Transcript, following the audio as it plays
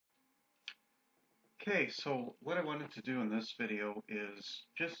Okay, so what I wanted to do in this video is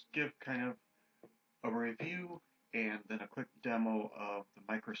just give kind of a review and then a quick demo of the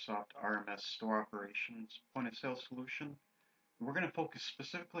Microsoft RMS store operations point of sale solution. And we're going to focus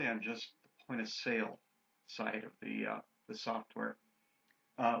specifically on just the point of sale side of the software.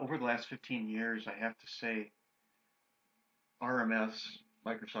 Over the last 15 years, I have to say RMS,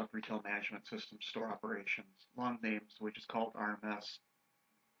 Microsoft Retail Management System Store Operations, long name, so we just call it RMS,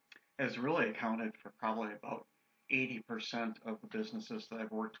 has really accounted for probably about 80% of the businesses that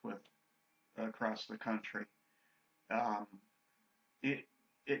I've worked with across the country. Um, it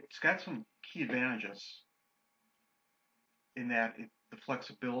it's got some key advantages in that the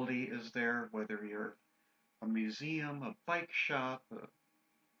flexibility is there, whether you're a museum, a bike shop, a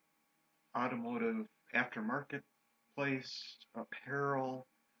automotive aftermarket place, apparel,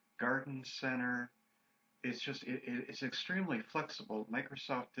 garden center. It's extremely flexible.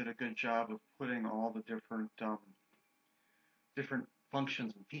 Microsoft did a good job of putting all the different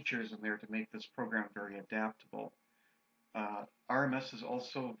functions and features in there to make this program very adaptable. RMS is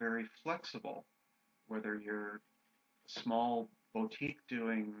also very flexible, whether you're a small boutique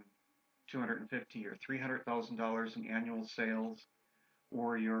doing $250,000 or $300,000 in annual sales,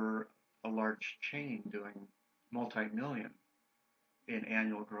 or you're a large chain doing multi-million in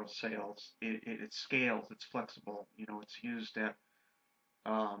annual gross sales. It scales, it's flexible. It's used at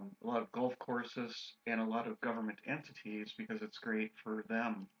a lot of golf courses and a lot of government entities because it's great for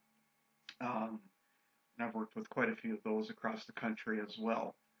them. And I've worked with quite a few of those across the country as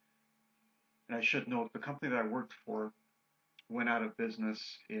well. And I should note the company that I worked for went out of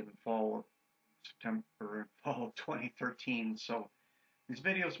business in fall of 2013. So these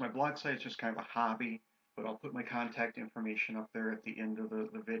videos, my blog site is just kind of a hobby, but I'll put my contact information up there at the end of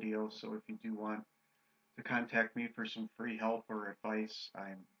the video. So if you do want to contact me for some free help or advice,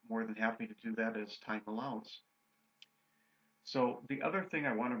 I'm more than happy to do that as time allows. So the other thing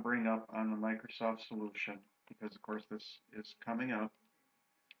I want to bring up on the Microsoft solution, because of course this is coming up,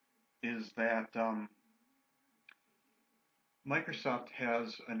 is that Microsoft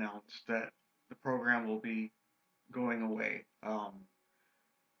has announced that the program will be going away.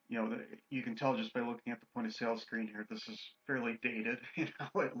 You can tell just by looking at the point of sale screen here, this is fairly dated in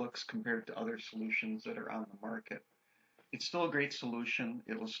how it looks compared to other solutions that are on the market. It's still a great solution.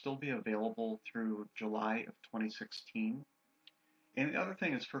 It will still be available through July of 2016. And the other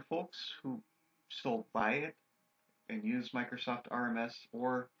thing is for folks who still buy it and use Microsoft RMS,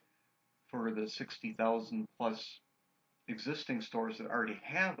 or for the 60,000 plus existing stores that already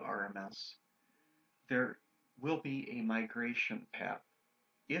have RMS, there will be a migration path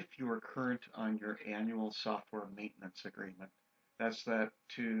if you are current on your annual software maintenance agreement. That's that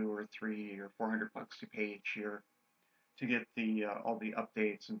 $200 or $300 or $400 you pay each year to get all the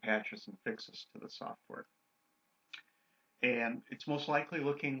updates and patches and fixes to the software. And it's most likely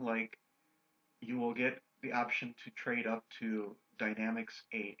looking like you will get the option to trade up to Dynamics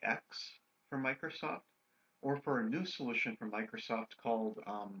AX from Microsoft, or for a new solution from Microsoft called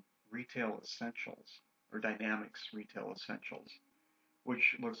Retail Essentials, or Dynamics Retail Essentials,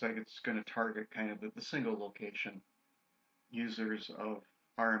 which looks like it's going to target kind of the single location users of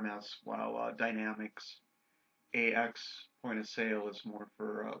RMS, while Dynamics AX point of sale is more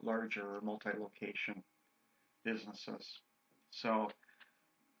for larger multi-location businesses. So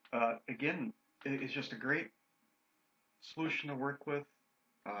again, it's just a great solution to work with.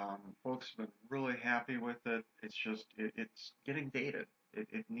 Folks have been really happy with it. It's just it's getting dated.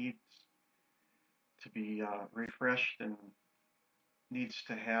 It needs to be refreshed and needs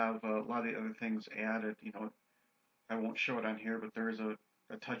to have a lot of the other things added. I won't show it on here, but there is a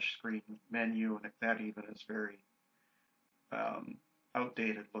touch screen menu, and that even is very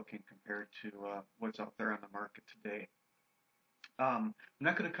outdated looking compared to what's out there on the market today. I'm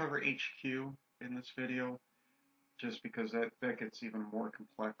not going to cover HQ in this video, just because that gets even more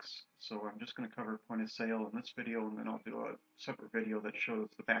complex. So I'm just going to cover point of sale in this video, and then I'll do a separate video that shows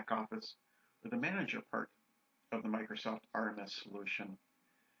the back office or the manager part of the Microsoft RMS solution.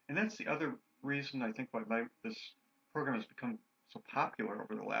 And that's the other reason I think why this program has become so popular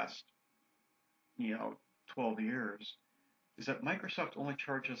over the last 12 years, is that Microsoft only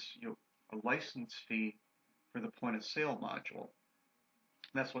charges a license fee for the point of sale module.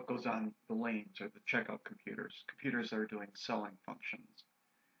 And that's what goes on the lanes or the checkout computers that are doing selling functions.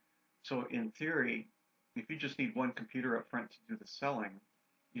 So in theory, if you just need one computer up front to do the selling,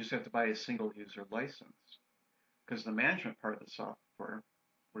 you just have to buy a single user license. Because the management part of the software,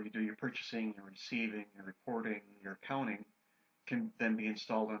 where you do your purchasing, your receiving, your reporting, your accounting, can then be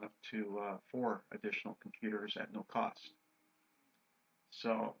installed on up to 4 additional computers at no cost.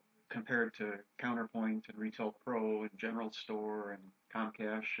 So compared to Counterpoint and Retail Pro and General Store and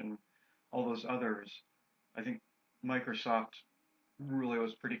Comcash and all those others, I think Microsoft really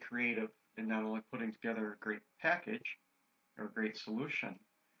was pretty creative in not only putting together a great package or a great solution,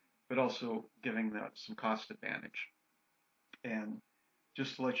 but also giving that some cost advantage. And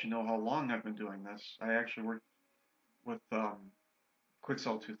just to let you know how long I've been doing this, I actually worked with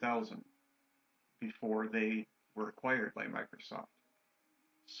Quixel 2000 before they were acquired by Microsoft.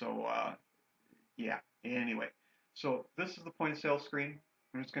 So yeah, anyway. So this is the point of sale screen.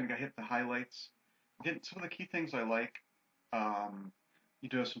 I'm just going to hit the highlights. Again, some of the key things I like. You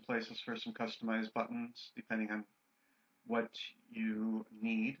do have some places for some customized buttons, depending on what you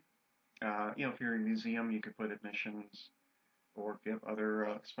need. If you're a museum, you could put admissions, or if you have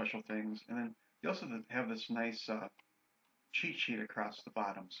other special things. And then you also have this nice cheat sheet across the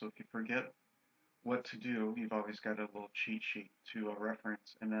bottom. So if you forget what to do, you've always got a little cheat sheet to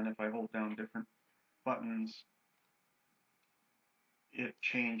reference. And then if I hold down different buttons, it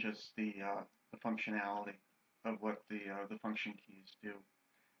changes the functionality of what the function keys do.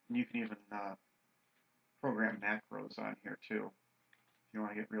 And you can even program macros on here too, if you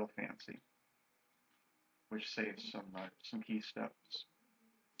want to get real fancy, which saves some key steps.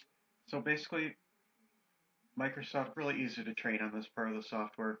 So basically, Microsoft, really easy to train on this part of the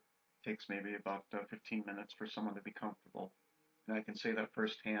software. It takes maybe about 15 minutes for someone to be comfortable. And I can say that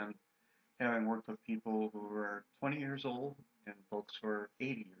firsthand, having worked with people who are 20 years old and folks who are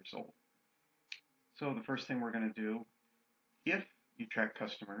 80 years old. So the first thing we're going to do, if you track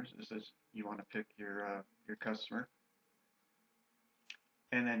customers, is this: you want to pick your customer,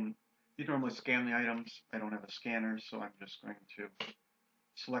 and then you normally scan the items. I don't have a scanner, so I'm just going to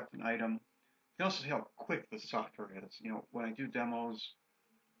select an item. You can also see how quick the software is. When I do demos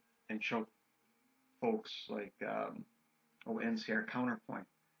and show folks like NCR Counterpoint,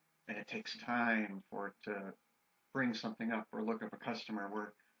 and it takes time for it to bring something up or look up a customer,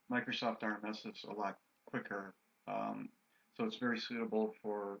 where Microsoft RMS is a lot quicker. So it's very suitable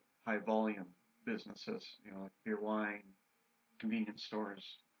for high volume businesses, like beer, wine, convenience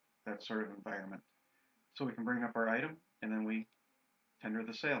stores, that sort of environment. So we can bring up our item and then we tender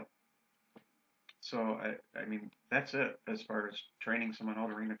the sale. So I mean, that's it as far as training someone how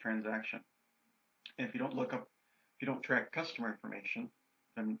to ring a transaction. And if you don't track customer information,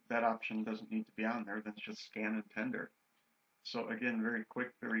 then that option doesn't need to be on there. Then it's just scan and tender. So again, very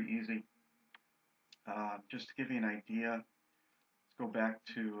quick, very easy. Just to give you an idea, let's go back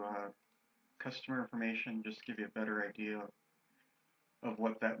to customer information, just to give you a better idea of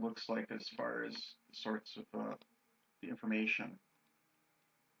what that looks like as far as the sorts of the information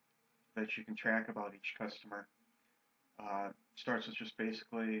that you can track about each customer. Starts with just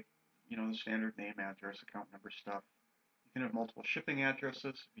basically, the standard name, address, account number stuff. You can have multiple shipping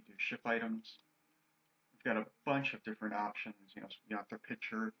addresses if you do ship items. We've got a bunch of different options. You got their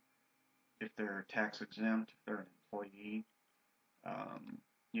picture, if they're tax exempt, if they're an employee.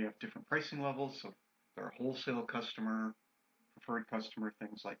 You have different pricing levels, so if they're a wholesale customer, preferred customer,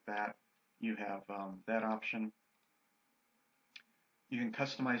 things like that. You have that option. You can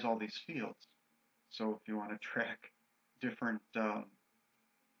customize all these fields. So if you want to track different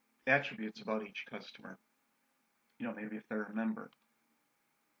attributes about each customer, maybe if they're a member,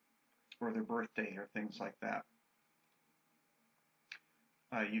 or their birthday, or things like that.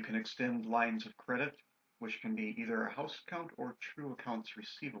 You can extend lines of credit, which can be either a house account or true accounts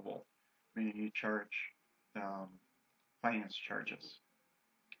receivable, meaning you charge finance charges.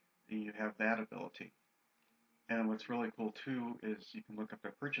 You have that ability. And what's really cool too is you can look up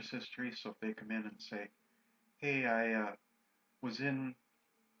their purchase history. So if they come in and say, hey, I was in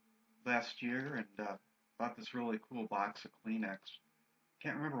last year and bought this really cool box of Kleenex.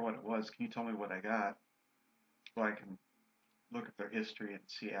 Can't remember what it was. Can you tell me what I got? So I can look at their history and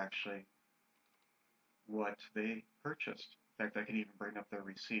see actually what they purchased. In fact, I can even bring up their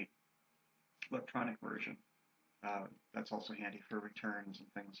receipt, electronic version. That's also handy for returns and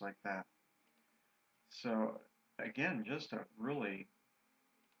things like that. So again, just a really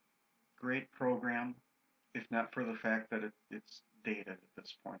great program, if not for the fact that it's dated at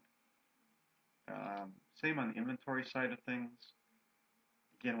this point. Same on the inventory side of things.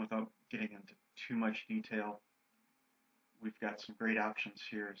 Again, without getting into too much detail, we've got some great options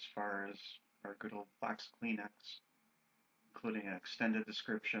here as far as our good old box Kleenex, including an extended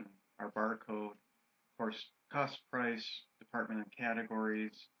description, our barcode, of course, cost, price, department and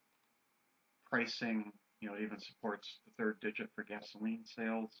categories, pricing. It even supports the third digit for gasoline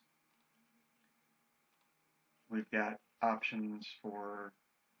sales. We've got options for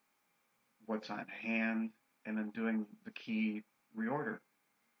what's on hand, and then doing the key reorder.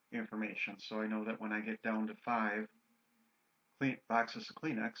 information. So I know that when I get down to 5 boxes of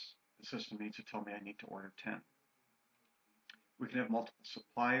Kleenex, the system needs to tell me I need to order 10. We can have multiple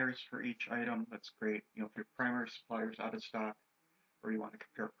suppliers for each item. That's great. If your primary supplier is out of stock, or you want to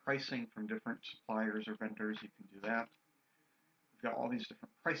compare pricing from different suppliers or vendors, you can do that. We've got all these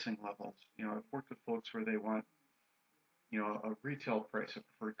different pricing levels. I've worked with folks where they want, a retail price, a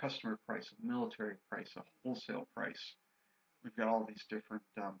preferred customer price, a military price, a wholesale price. We've got all these different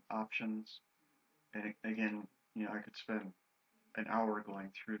options. And again, I could spend an hour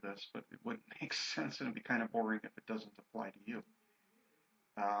going through this, but it wouldn't make sense and it'd be kind of boring if it doesn't apply to you.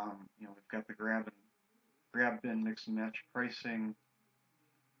 We've got the grab bin, mix and match pricing,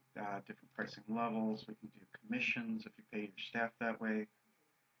 different pricing levels. We can do commissions if you pay your staff that way.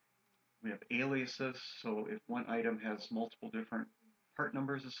 We have aliases, so if one item has multiple different part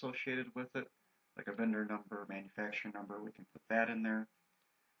numbers associated with it, like a vendor number, manufacturer number, we can put that in there.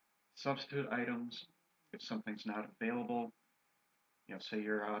 Substitute items, if something's not available, say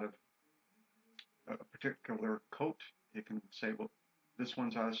you're out of a particular coat, you can say, well, this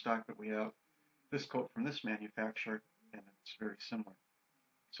one's out of stock, but we have this coat from this manufacturer, and it's very similar.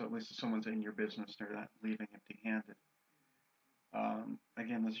 So at least if someone's in your business, they're not leaving empty-handed.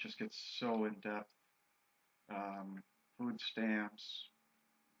 Again, this just gets so in-depth. Food stamps.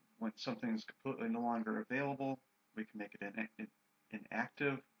 When something's completely no longer available, we can make it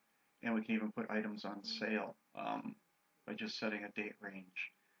inactive, and we can even put items on sale by just setting a date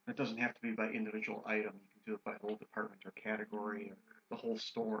range. And it doesn't have to be by individual item. You can do it by whole department or category or the whole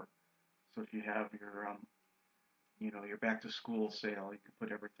store. So if you have your back-to-school sale, you can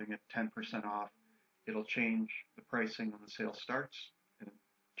put everything at 10% off. It'll change the pricing when the sale starts and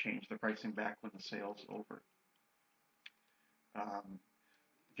change the pricing back when the sale's over.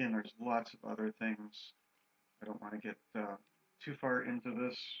 Again, there's lots of other things. I don't want to get too far into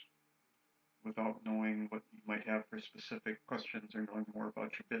this without knowing what you might have for specific questions or knowing more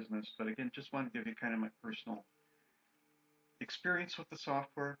about your business. But again, just want to give you kind of my personal experience with the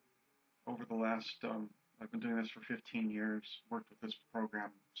software over the last, I've been doing this for 15 years, worked with this program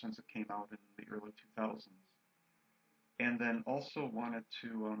since it came out in the early 2000s. And then also wanted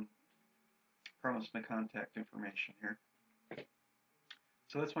to promise my contact information here.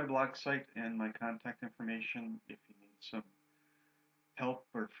 So that's my blog site and my contact information. If you need some help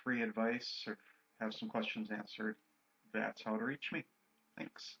or free advice or have some questions answered, that's how to reach me.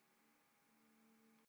 Thanks.